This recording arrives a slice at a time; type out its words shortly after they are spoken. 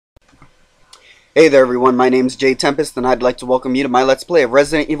Hey there everyone, my name's JadetheTempest and I'd like to welcome you to my Let's Play of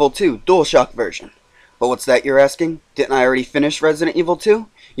Resident Evil 2 DualShock version. But what's that you're asking? Didn't I already finish Resident Evil 2?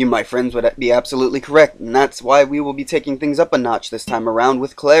 You my friends would be absolutely correct, and that's why we will be taking things up a notch this time around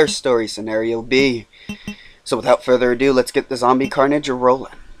with Claire's story, Scenario B. So without further ado, let's get the zombie carnage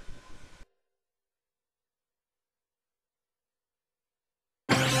a-rolling.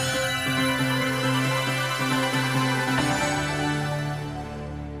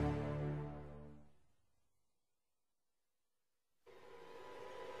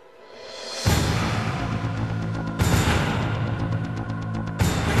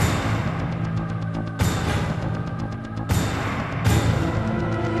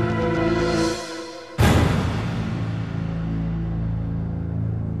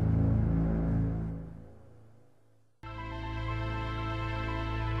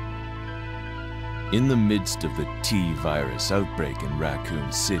 In the midst of the T-virus outbreak in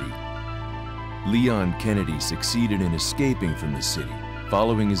Raccoon City, Leon Kennedy succeeded in escaping from the city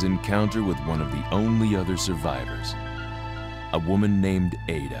following his encounter with one of the only other survivors, a woman named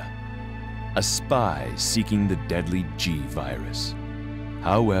Ada, a spy seeking the deadly G-virus.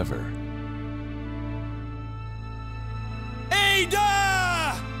 However,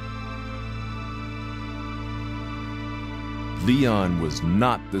 Leon was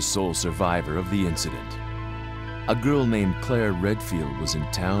not the sole survivor of the incident. A girl named Claire Redfield was in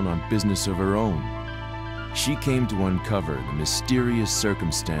town on business of her own. She came to uncover the mysterious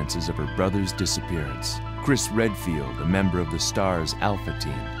circumstances of her brother's disappearance, Chris Redfield, a member of the STARS Alpha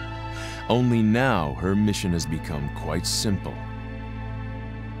team. Only now her mission has become quite simple.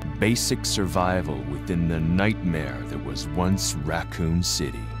 Basic survival within the nightmare that was once Raccoon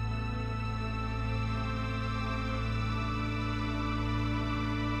City.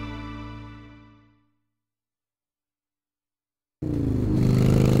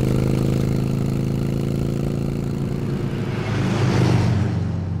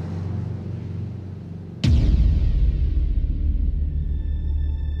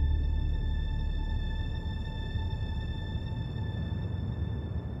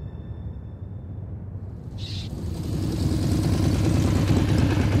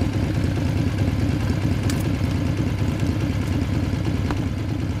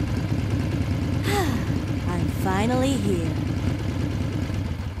 Finally here.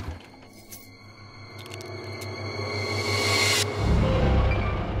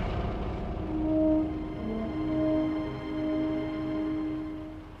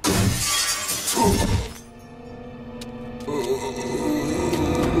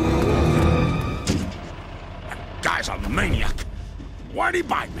 That guy's a maniac. Why'd he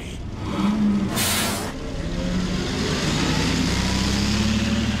bite me?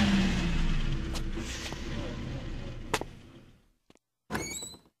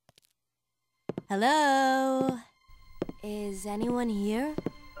 Hello? Is anyone here?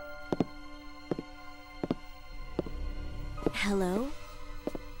 Hello?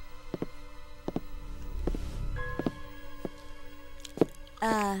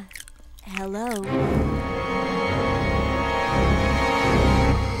 Hello?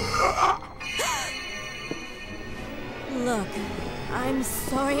 Look, I'm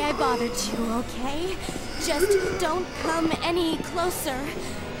sorry I bothered you, okay? Just don't come any closer.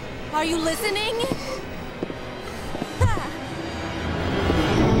 Are you listening?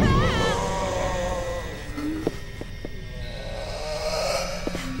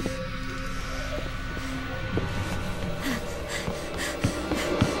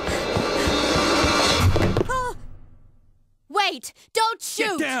 Wait! Don't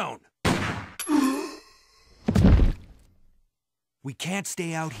shoot! Get down! We can't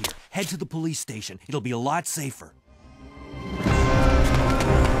stay out here. Head to the police station. It'll be a lot safer.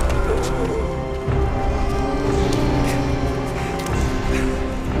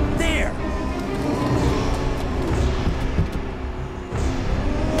 There!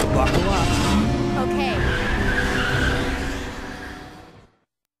 Buckle up. Okay.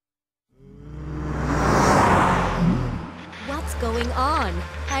 What's going on?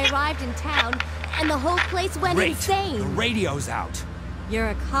 I arrived in town, and the whole place went insane. The radio's out. You're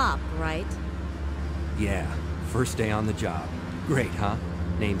a cop, right? Yeah, first day on the job. Great, huh?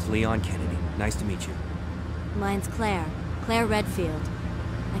 Name's Leon Kennedy. Nice to meet you. Mine's Claire. Claire Redfield.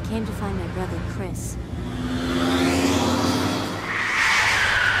 I came to find my brother, Chris.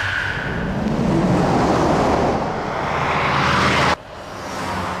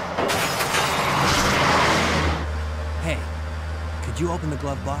 Hey, could you open the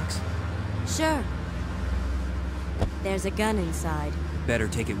glove box? Sure. There's a gun inside. Better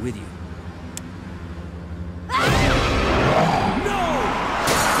take it with you. Look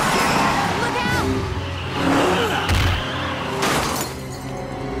out!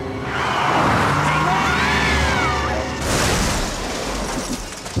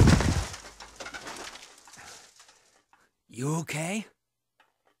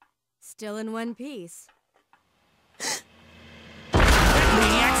 still in one piece. That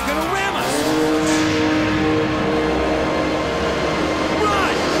maniac's gonna ram us!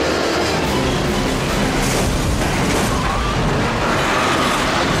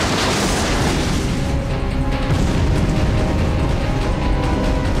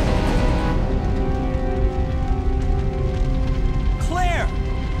 Claire!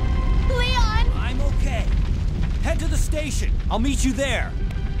 Leon! I'm okay. Head to the station. I'll meet you there.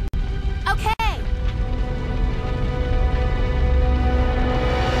 Okay!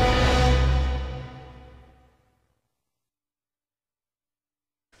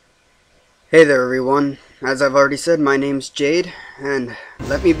 Hey there everyone, as I've already said, my name's Jade, and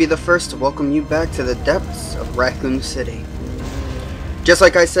let me be the first to welcome you back to the depths of Raccoon City. Just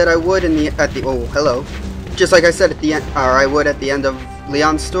like I said I would Just like I said I would at the end of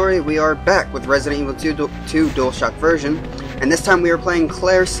Leon's story, we are back with Resident Evil 2 DualShock version, and this time we are playing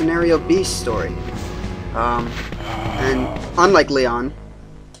Claire's Scenario B story. And unlike Leon,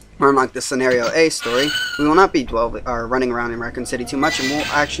 or unlike the Scenario A story, we will not be running around in Raccoon City too much, and we'll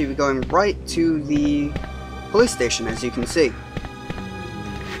actually be going right to the police station, as you can see.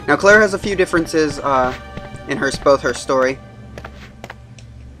 Now, Claire has a few differences in both her story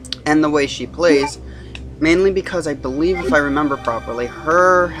and the way she plays, mainly because I believe, if I remember properly,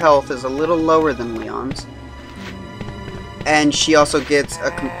 her health is a little lower than Leon's, and she also gets a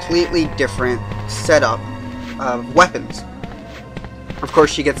completely different setup of weapons. Of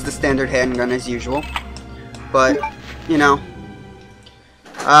course, she gets the standard handgun as usual, but, you know,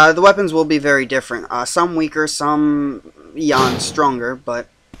 the weapons will be very different. Some weaker, some beyond stronger, but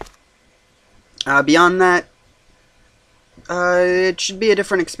beyond that, it should be a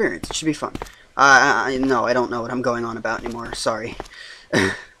different experience. It should be fun. No, I don't know what I'm going on about anymore. Sorry.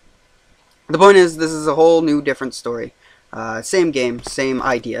 The point is, this is a whole new, different story. Same game, same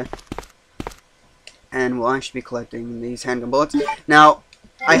idea. And we'll actually be collecting these handgun bullets. Now,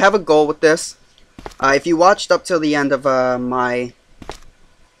 I have a goal with this. If you watched up till the end of my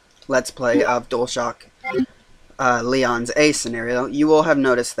Let's Play of DualShock Leon's A scenario, you will have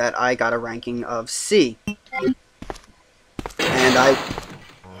noticed that I got a ranking of C. And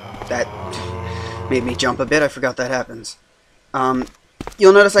that made me jump a bit. I forgot that happens.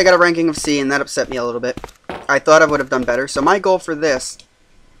 You'll notice I got a ranking of C, and that upset me a little bit. I thought I would have done better. So my goal for this,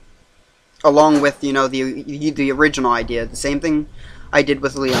 along with, you know, the original idea, the same thing I did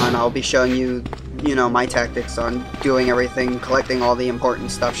with Leon, I'll be showing you, you know, my tactics on doing everything, collecting all the important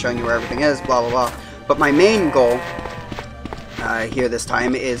stuff, showing you where everything is, blah blah blah. But my main goal here this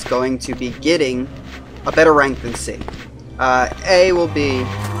time is going to be getting a better rank than C. A will be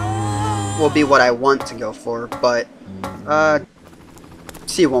what I want to go for, but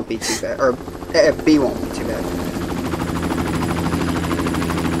C won't be too bad, or B won't be too bad.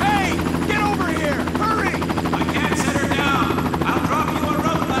 Hey! Get over here! Hurry! I can't set her down. I'll drop you a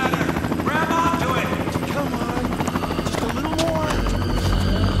rope ladder. Grab onto it. Come on. Just a little more.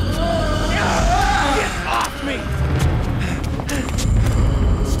 Get off me!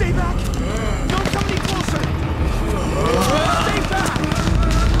 Stay back! Don't come any closer! Stay back!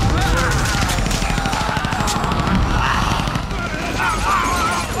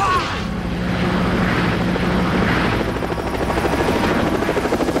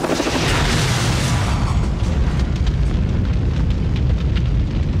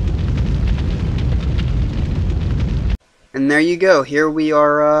 And there you go. Here we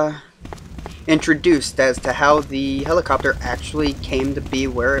are introduced as to how the helicopter actually came to be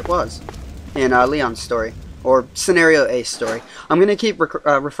where it was in Leon's story, or Scenario A story. I'm going to keep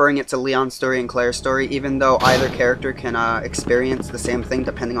referring it to Leon's story and Claire's story, even though either character can experience the same thing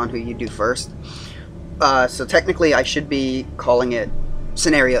depending on who you do first. So technically I should be calling it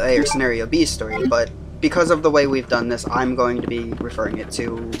Scenario A or Scenario B story, but because of the way we've done this, I'm going to be referring it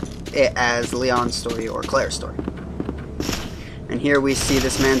to it as Leon's story or Claire's story. And here we see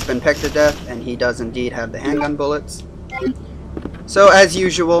this man's been pecked to death, and he does indeed have the handgun bullets. So as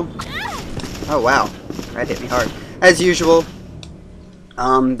usual, oh wow, that hit me hard. As usual,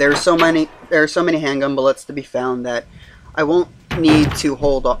 there are so many handgun bullets to be found that I won't need to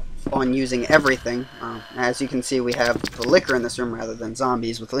hold up on using everything. As you can see, we have the liquor in this room rather than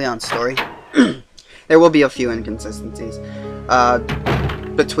zombies with Leon's story. There will be a few inconsistencies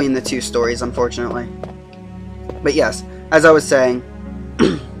between the two stories, unfortunately. But yes, as I was saying,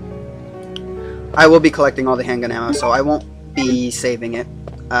 I will be collecting all the handgun ammo, so I won't be saving it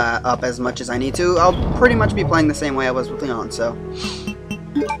up as much as I need to. I'll pretty much be playing the same way I was with Leon, so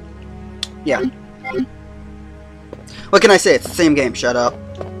yeah. What can I say? It's the same game, shut up.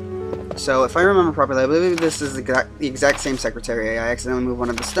 So if I remember properly, I believe this is the exact same secretary. I accidentally moved one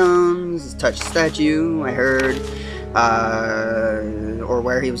of the stones, touched the statue, I heard, or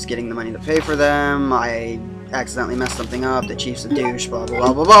where he was getting the money to pay for them. I accidentally messed something up, the chief's a douche, blah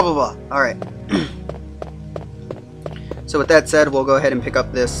blah blah blah blah blah blah. Alright. So with that said, we'll go ahead and pick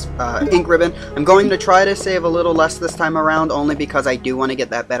up this ink ribbon. I'm going to try to save a little less this time around, only because I do want to get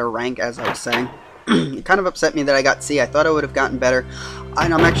that better rank, as I was saying. It kind of upset me that I got C. I thought I would have gotten better.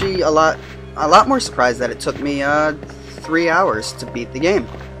 And I'm actually a lot more surprised that it took me 3 hours to beat the game.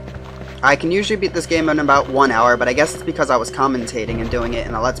 I can usually beat this game in about 1 hour, but I guess it's because I was commentating and doing it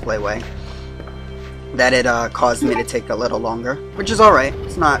in a Let's Play way that it caused me to take a little longer, which is alright.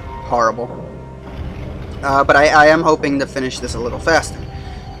 It's not horrible. But I am hoping to finish this a little faster.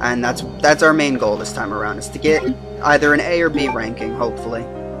 And that's our main goal this time around, is to get either an A or B ranking, hopefully.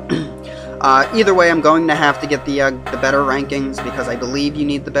 Either way, I'm going to have to get the better rankings, because I believe you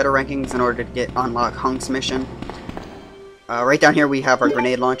need the better rankings in order to get unlock Hunk's mission. Right down here we have our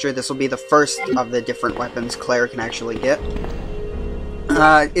grenade launcher. This will be the first of the different weapons Claire can actually get.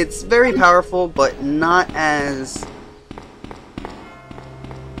 It's very powerful, but not as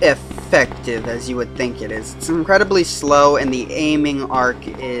effective as you would think it is. It's incredibly slow, and the aiming arc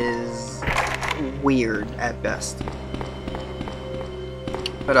is weird at best.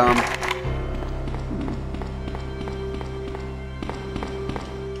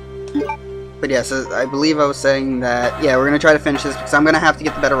 But yes, I believe I was saying that, yeah, we're going to try to finish this, because I'm going to have to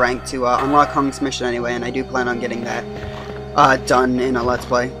get the better rank to unlock Hunk's mission anyway, and I do plan on getting that done in a Let's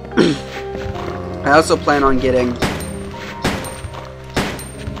Play. I also plan on getting...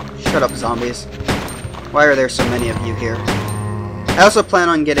 Shut up, zombies. Why are there so many of you here? I also plan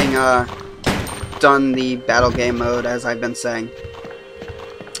on getting done the battle game mode, as I've been saying.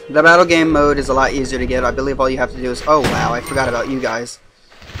 The battle game mode is a lot easier to get. I believe all you have to do is... Oh, wow, I forgot about you guys.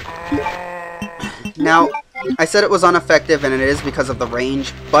 Now, I said it was ineffective, and it is because of the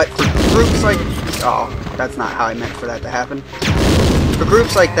range, but for groups like... Oh, that's not how I meant for that to happen. For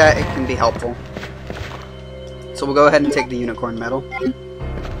groups like that, it can be helpful. So we'll go ahead and take the unicorn medal.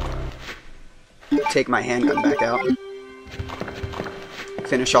 Take my handgun back out.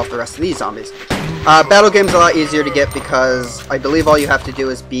 Finish off the rest of these zombies. Battle game's a lot easier to get, because I believe all you have to do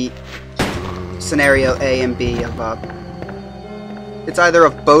is beat scenario A and B of... It's either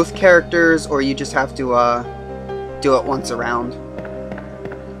of both characters, or you just have to do it once around.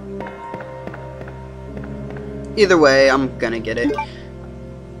 Either way, I'm gonna get it.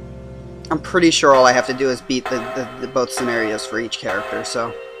 I'm pretty sure all I have to do is beat the both scenarios for each character,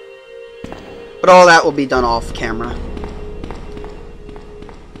 so... But all that will be done off camera.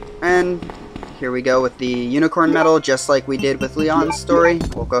 And here we go with the unicorn medal, just like we did with Leon's story.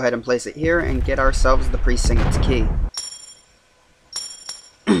 We'll go ahead and place it here and get ourselves the precinct's key.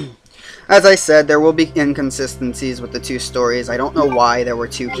 As I said, there will be inconsistencies with the two stories. I don't know why there were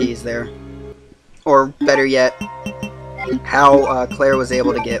two keys there. Or, better yet, how Claire was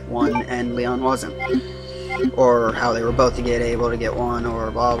able to get one and Leon wasn't. Or how they were both able to get one,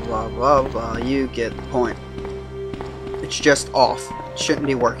 or blah blah blah blah. You get the point. It's just off. It shouldn't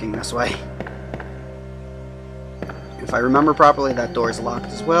be working this way. If I remember properly, that door is locked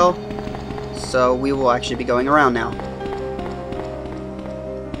as well. So we will actually be going around now.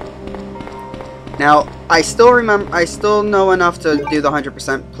 Now, I still know enough to do the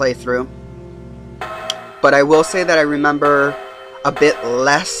 100% playthrough, but I will say that I remember a bit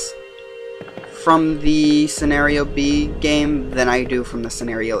less from the Scenario B game than I do from the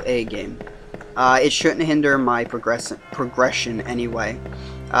Scenario A game. It shouldn't hinder my progression anyway.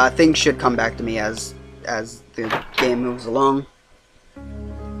 Things should come back to me as the game moves along.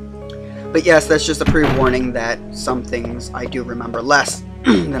 But yes, that's just a pre-warning that some things I do remember less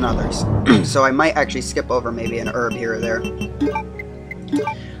than others. So I might actually skip over maybe an herb here or there.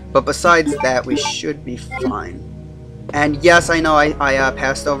 But besides that, we should be fine. And yes, I know I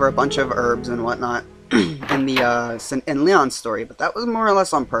passed over a bunch of herbs and whatnot in in Leon's story, but that was more or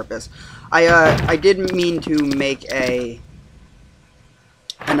less on purpose. I did mean to make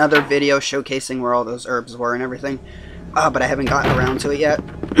another video showcasing where all those herbs were and everything, but I haven't gotten around to it yet.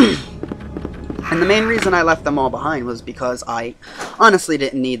 And the main reason I left them all behind was because I honestly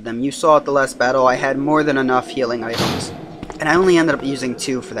didn't need them. You saw at the last battle I had more than enough healing items, and I only ended up using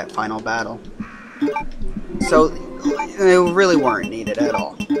 2 for that final battle. So they really weren't needed at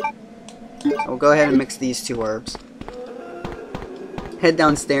all. So we'll go ahead and mix these 2 herbs. Head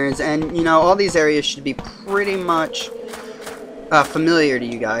downstairs, and you know, all these areas should be pretty much familiar to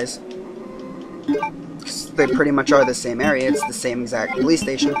you guys. They pretty much are the same area. It's the same exact police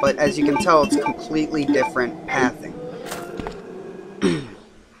station, but as you can tell, it's completely different pathing.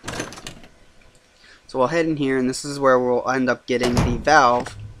 So we'll head in here, and this is where we'll end up getting the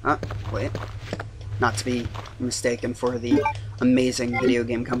valve. Wait. Not to be mistaken for the amazing video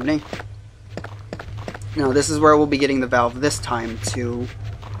game company. No, this is where we'll be getting the valve this time to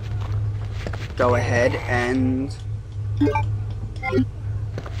go ahead and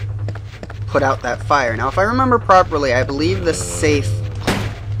put out that fire. Now, if I remember properly, I believe the safe...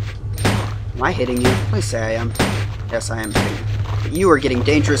 Am I hitting you? Please say I am. Yes, I am hitting you. But you are getting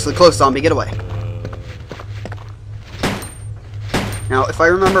dangerously close, zombie. Get away. Now, if I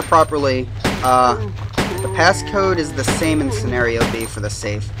remember properly, the passcode is the same in Scenario B for the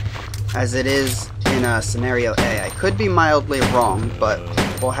safe as it is in Scenario A. I could be mildly wrong, but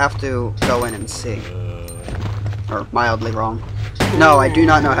we'll have to go in and see. Or mildly wrong. No, I do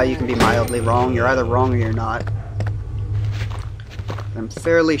not know how you can be mildly wrong. You're either wrong or you're not. I'm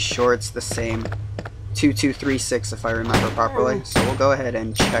fairly sure it's the same. 2236 if I remember properly. So we'll go ahead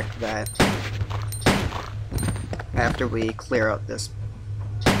and check that after we clear out this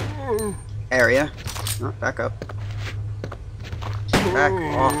area. Oh, back up. Back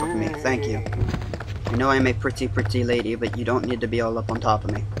off of me. Thank you. I know I'm a pretty lady, but you don't need to be all up on top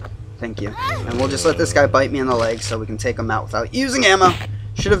of me. Thank you. And we'll just let this guy bite me in the leg so we can take him out without using ammo.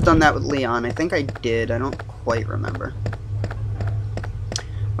 Should have done that with Leon. I think I did. I don't quite remember.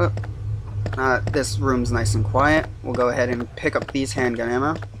 But this room's nice and quiet. We'll go ahead and pick up these handgun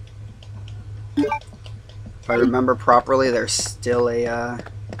ammo. If I remember properly, there's still a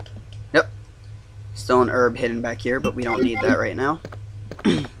yep, still an herb hidden back here, but we don't need that right now.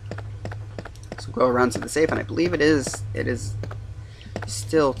 So go around to the safe, and I believe it is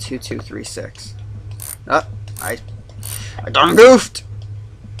still 2236. Oh, I done goofed.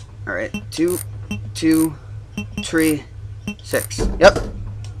 All right, 2, 2, 3, 6. Yep.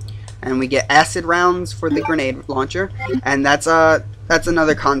 And we get acid rounds for the grenade launcher, and that's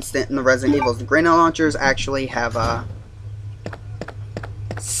another constant in the Resident Evils. The grenade launchers actually have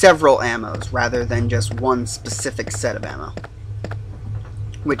several ammos rather than just one specific set of ammo,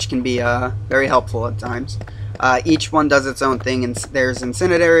 which can be very helpful at times. Each one does its own thing, and there's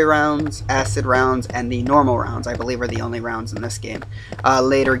incendiary rounds, acid rounds, and the normal rounds, I believe, are the only rounds in this game.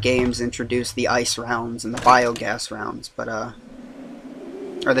 Later games introduce the ice rounds and the biogas rounds, but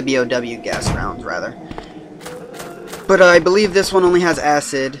or the BOW gas rounds, rather. But I believe this one only has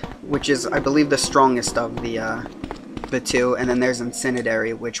acid, which is, I believe, the strongest of the two, and then there's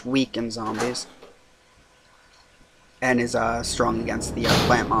incendiary, which weakens zombies, and is strong against the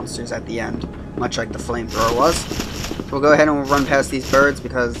plant monsters at the end, much like the flamethrower was. We'll go ahead and we'll run past these birds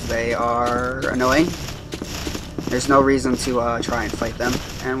because they are annoying. There's no reason to try and fight them,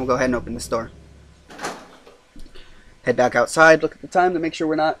 and we'll go ahead and open this door. Head back outside, look at the time to make sure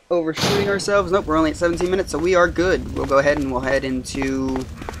we're not overshooting ourselves. Nope, we're only at 17 minutes, so we are good. We'll go ahead and we'll head into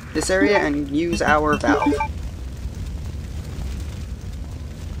this area and use our valve.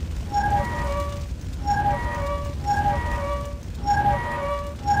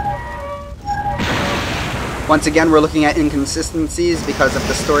 Once again, we're looking at inconsistencies because if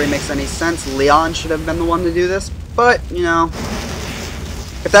the story makes any sense, Leon should have been the one to do this. But, you know,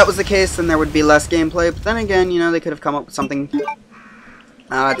 if that was the case, then there would be less gameplay. But then again, you know, they could have come up with something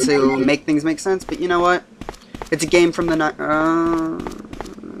to make things make sense. But you know what? It's a game from the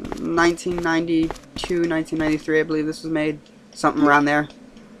 1992, 1993, I believe this was made. Something around there.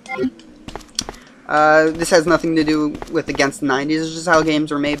 This has nothing to do with against the 90s. It's just how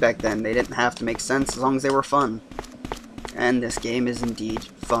games were made back then. They didn't have to make sense as long as they were fun. And this game is indeed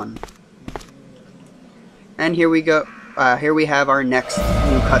fun. And here we go. Here we have our next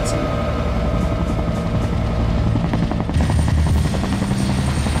new cutscene.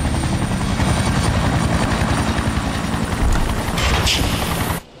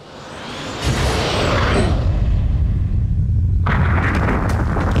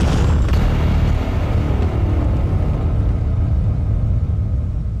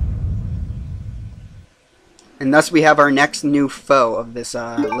 And thus we have our next new foe of this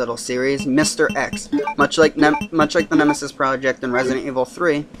little series, Mr. X. Much like the Nemesis Project and Resident Evil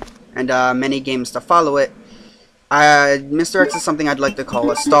 3, and many games to follow it, Mr. X is something I'd like to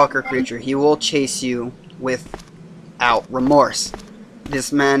call a stalker creature. He will chase you without remorse.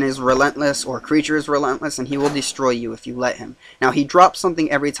 This man is relentless, or creature is relentless, and he will destroy you if you let him. Now, he drops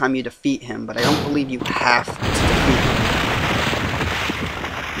something every time you defeat him, but I don't believe you have to defeat him.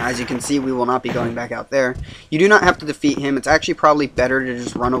 As you can see, we will not be going back out there. You do not have to defeat him. It's actually probably better to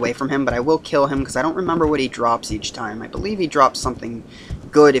just run away from him, but I will kill him because I don't remember what he drops each time. I believe he drops something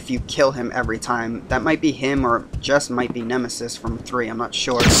good if you kill him every time. That might be him or just might be Nemesis from 3. I'm not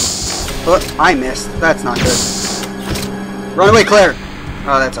sure. Oh, I missed. That's not good. Run away, Claire!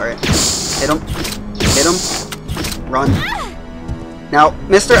 Oh, that's alright. Hit him. hit him. Run. Now,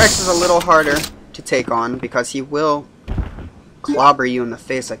 Mr. X is a little harder to take on because he will clobber you in the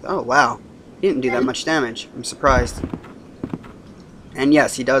face like, oh wow, he didn't do that much damage. I'm surprised. And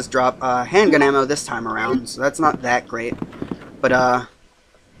yes, he does drop handgun ammo this time around, so that's not that great. But I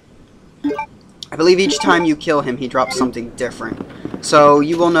believe each time you kill him, he drops something different. So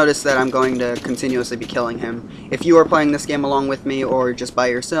you will notice that I'm going to continuously be killing him. If you are playing this game along with me or just by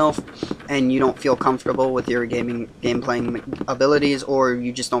yourself and you don't feel comfortable with your game playing abilities, or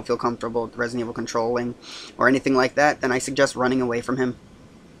you just don't feel comfortable with Resident Evil controlling or anything like that, then I suggest running away from him.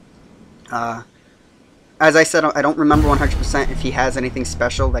 As I said, I don't remember 100% if he has anything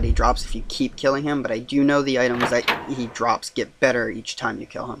special that he drops if you keep killing him, but I do know the items that he drops get better each time you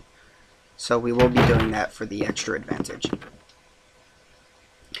kill him. So we will be doing that for the extra advantage.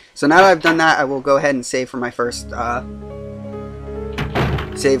 So now that I've done that, I will go ahead and save for my first,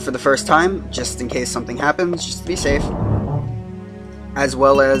 save for the first time, just in case something happens, just to be safe. As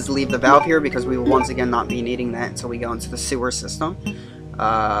well as leave the valve here, because we will once again not be needing that until we go into the sewer system.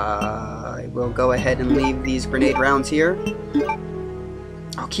 I will go ahead and leave these grenade rounds here.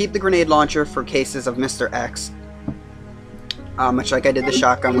 I'll keep the grenade launcher for cases of Mr. X, much like I did the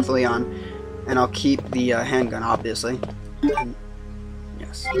shotgun with Leon. And I'll keep the handgun, obviously. And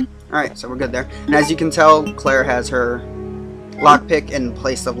yes. Alright, so we're good there. And as you can tell, Claire has her lockpick in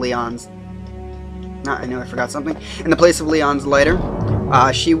place of Leon's... I knew I forgot something. In the place of Leon's lighter.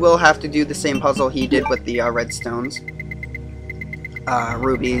 She will have to do the same puzzle he did with the redstones.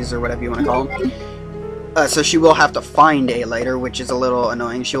 Rubies, or whatever you want to call them. So she will have to find a lighter, which is a little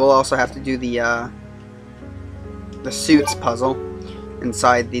annoying. She will also have to do the suits puzzle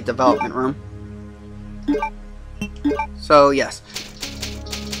inside the development room. So yes,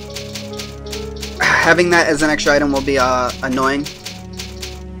 having that as an extra item will be annoying,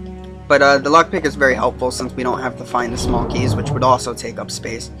 but the lockpick is very helpful since we don't have to find the small keys, which would also take up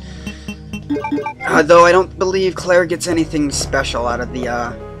space. Though I don't believe Claire gets anything special out of the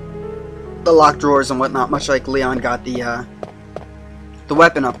locked drawers and whatnot, much like Leon got the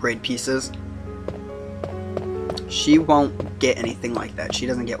weapon upgrade pieces. She won't get anything like that. She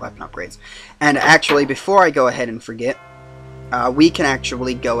doesn't get weapon upgrades. And actually, before I go ahead and forget, we can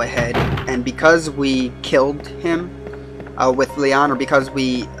actually go ahead, and because we killed him with Leon, or because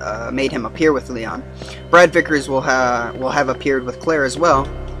we made him appear with Leon, Brad Vickers will have appeared with Claire as well.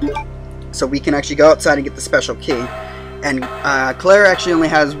 So we can actually go outside and get the special key. And Claire actually only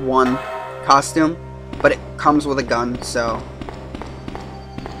has one costume, but it comes with a gun, so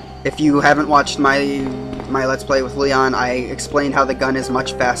if you haven't watched my Let's Play with Leon, I explained how the gun is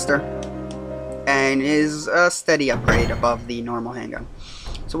much faster and is a steady upgrade above the normal handgun.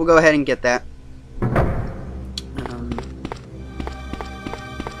 So we'll go ahead and get that.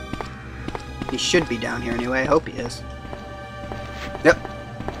 He should be down here anyway. I hope he is. Yep.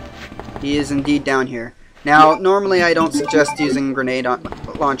 He is indeed down here. Now, normally I don't suggest using grenade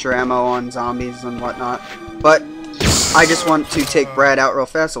launcher ammo on zombies and whatnot, but I just want to take Brad out real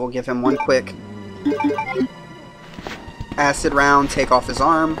fast, so we'll give him one quick acid round, take off his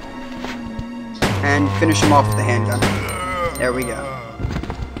arm, and finish him off with the handgun. There we go.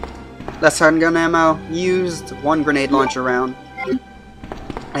 Less handgun ammo used, one grenade launcher round,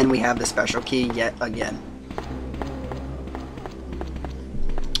 and we have the special key yet again.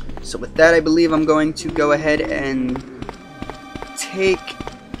 So with that, I believe I'm going to go ahead and take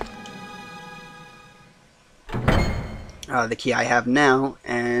the key I have now,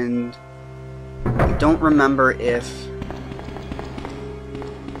 and I don't remember if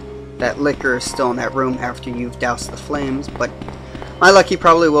that liquor is still in that room after you've doused the flames, but my luck he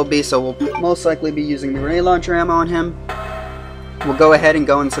probably will be, so we'll most likely be using the grenade launcher ammo on him. We'll go ahead and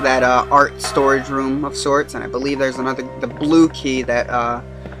go into that art storage room of sorts, and I believe there's the blue key that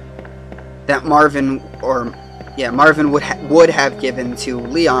that Marvin would have given to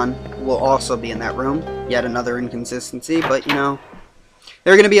Leon will also be in that room. Yet another inconsistency, but you know,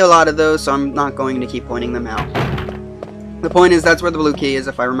 there are going to be a lot of those, so I'm not going to keep pointing them out. The point is, that's where the blue key is,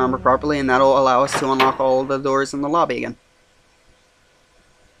 if I remember properly, and that'll allow us to unlock all the doors in the lobby again.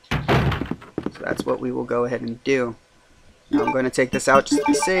 So that's what we will go ahead and do. Now I'm going to take this out just to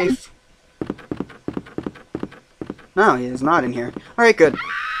be safe. No, he is not in here. Alright, good.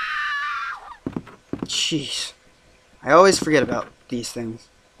 Jeez. I always forget about these things.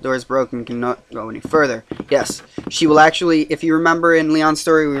 Door is broken, cannot go any further. Yes, she will actually, if you remember in Leon's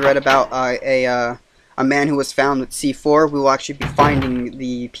story, we read about a man who was found with C4. We will actually be finding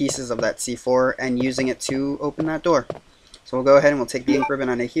the pieces of that C4 and using it to open that door. So we'll go ahead and we'll take the ink ribbon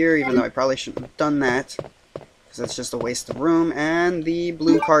out of here, even though I probably shouldn't have done that, because that's just a waste of room, and the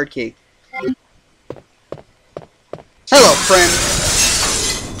blue card key. Hello, friend.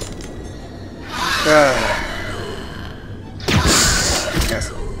 Yes.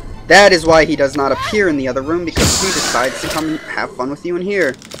 That is why he does not appear in the other room, because he decides to come and have fun with you in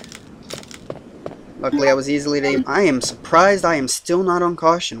here. Luckily, I was easily able. I am surprised I am still not on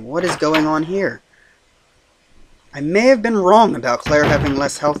caution. What is going on here? I may have been wrong about Claire having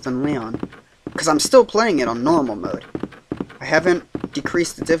less health than Leon, because I'm still playing it on normal mode. I haven't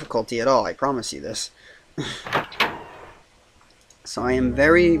decreased the difficulty at all, I promise you this. So I am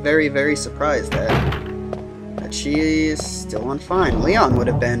very, very, very surprised that she is still on fine. Leon would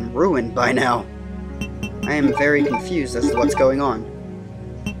have been ruined by now. I am very confused as to what's going on.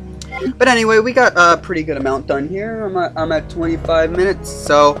 But anyway, we got a pretty good amount done here. I'm at 25 minutes,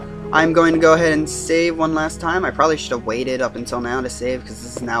 so I'm going to go ahead and save one last time. I probably should have waited up until now to save, because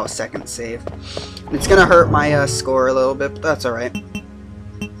this is now a second save. It's going to hurt my score a little bit, but that's alright.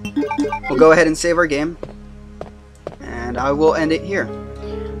 We'll go ahead and save our game, and I will end it here.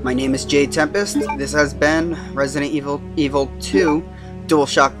 My name is JadetheTempest. This has been Resident Evil 2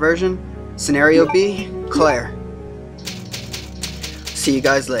 DualShock version. Scenario B, Claire. See you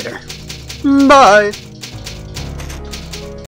guys later. Bye!